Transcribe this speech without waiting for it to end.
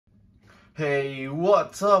Hey,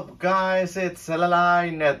 what's up guys? It's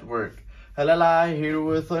LLI Network. LLI here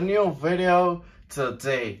with a new video.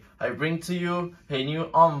 Today, I bring to you a new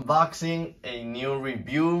unboxing, a new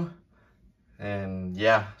review. And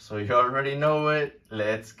yeah, so you already know it.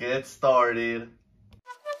 Let's get started.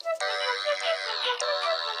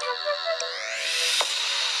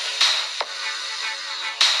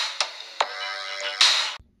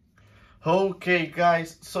 Okay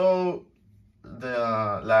guys, so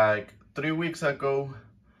like 3 weeks ago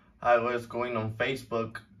I was going on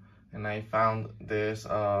Facebook and I found this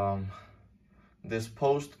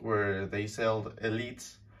post where they sell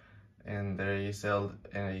elites, and they sell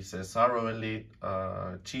a Cesaro Elite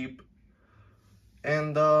cheap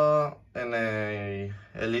and a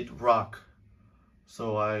Elite Rock.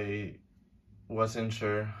 So I wasn't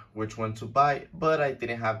sure which one to buy, but I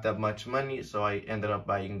didn't have that much money, so I ended up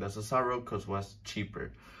buying the Cesaro because it was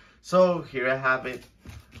cheaper. So here I have it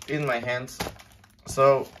in my hands.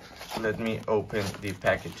 So let me open the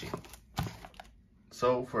packaging.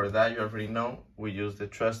 So for that, you already know, we use the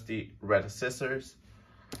trusty red scissors.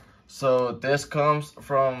 So this comes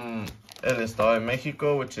from El Estado de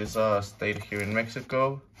Mexico, which is a state here in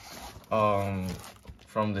Mexico, from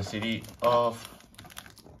the city of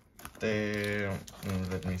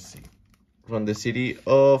from the city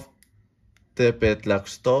of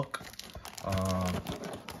Tepetlaxtoc.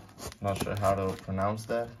 Not sure how to pronounce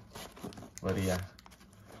that, but yeah,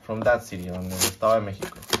 from that city on the Estado de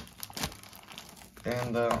Mexico.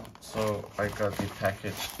 And so I got the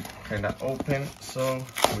package kind of open, so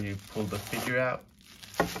we pulled the figure out,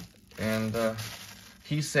 and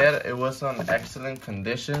he said it was on excellent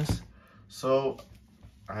conditions, so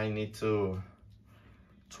I need to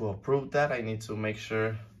approve that. I need to make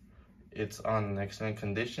sure it's on excellent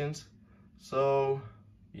conditions. So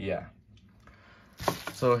yeah,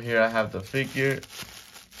 so here I have the figure.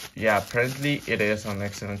 Yeah, apparently it is on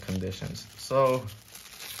excellent conditions. So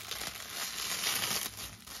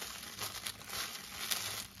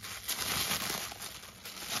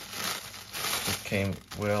it came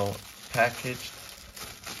well packaged,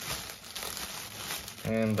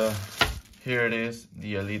 and here it is,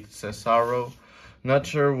 the Elite Cesaro. Not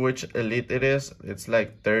sure which Elite it is. It's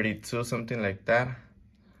like 32, something like that.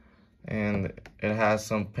 And it has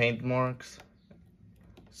some paint marks.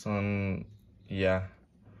 Yeah.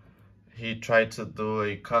 He tried to do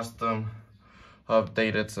a custom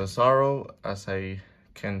updated Cesaro, as I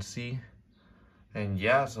can see. And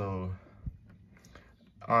yeah, so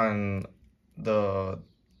on the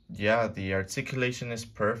articulation is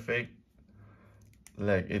perfect.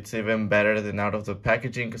 Like, it's even better than out of the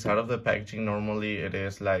packaging, because out of the packaging normally it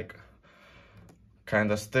is like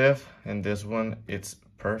kind of stiff, and this one, it's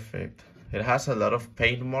perfect. It has a lot of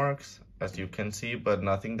paint marks, as you can see, but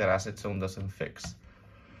nothing that acetone doesn't fix.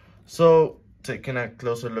 So taking a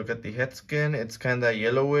closer look at the head skin, it's kind of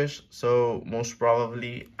yellowish, so most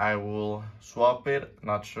probably I will swap it.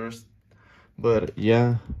 Not sure, but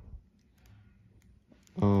yeah.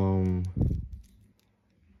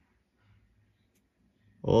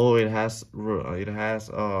 Oh, it has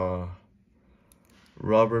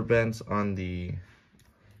rubber bands on the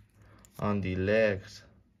legs.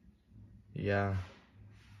 Yeah,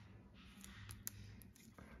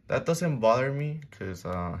 that doesn't bother me, because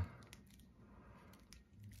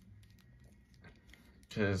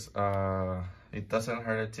it doesn't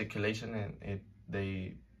hurt articulation, and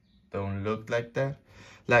they don't look like that.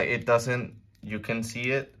 Like, it doesn't, you can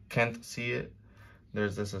see it, can't see it.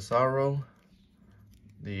 There's the Cesaro,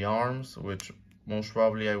 the arms, which most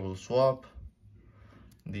probably I will swap,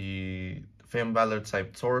 the Finn Balor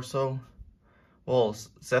type torso, well,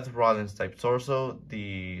 Seth Rollins type torso,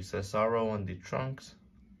 the Cesaro on the trunks,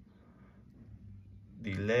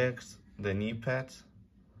 the legs, the knee pads,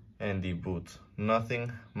 and the boot.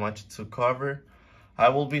 Nothing much to cover. I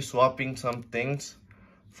will be swapping some things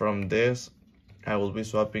from this. I will be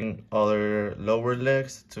swapping other lower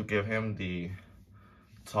legs to give him the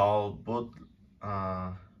tall boot,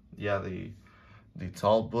 the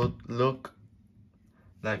tall boot look.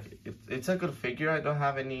 Like, it's a good figure. I don't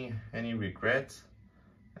have any regrets,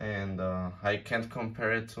 and I can't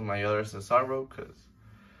compare it to my other Cesaro, because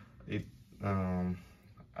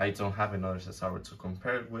I don't have another Cesaro to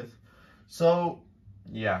compare it with. So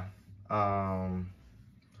yeah, here's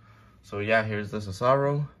the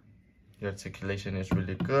Cesaro. The articulation is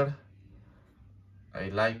really good. I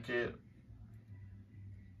like it.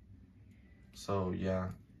 So yeah,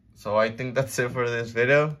 so I think that's it for this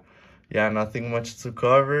video. Yeah, nothing much to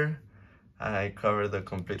cover. I covered the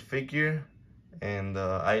complete figure, and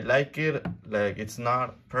I like it. Like, it's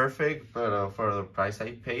not perfect, but for the price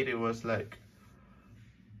I paid, it was like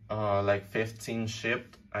like 15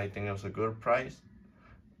 shipped. I think it was a good price.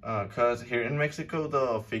 Cause here in Mexico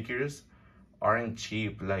the figures aren't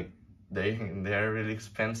cheap. Like they're really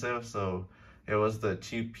expensive. So it was the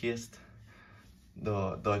cheapest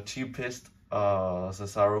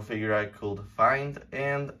Cesaro figure I could find,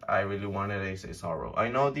 and I really wanted a Cesaro. I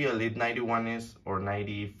know the Elite 91 is, or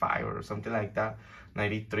 95 or something like that,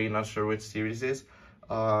 93, not sure which series is.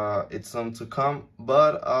 It's some to come,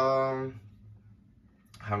 but I'm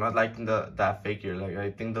not liking that figure. Like,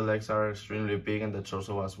 I think the legs are extremely big and the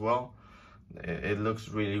torso as well. It looks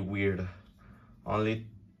really weird. Only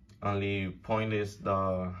point is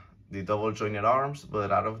the double jointed arms,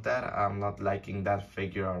 but out of that, I'm not liking that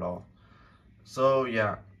figure at all. So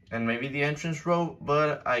yeah, and maybe the entrance row,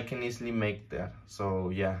 but I can easily make that. So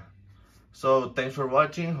yeah, so thanks for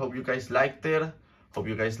watching. Hope you guys liked it. Hope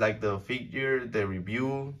you guys liked the figure, the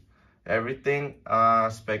review, everything.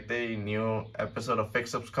 Expect a new episode of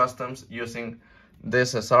Fix Ups Customs using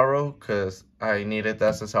this Cesaro, because I needed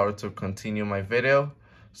that Cesaro to continue my video.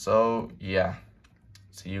 So yeah,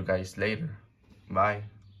 see you guys later. Bye.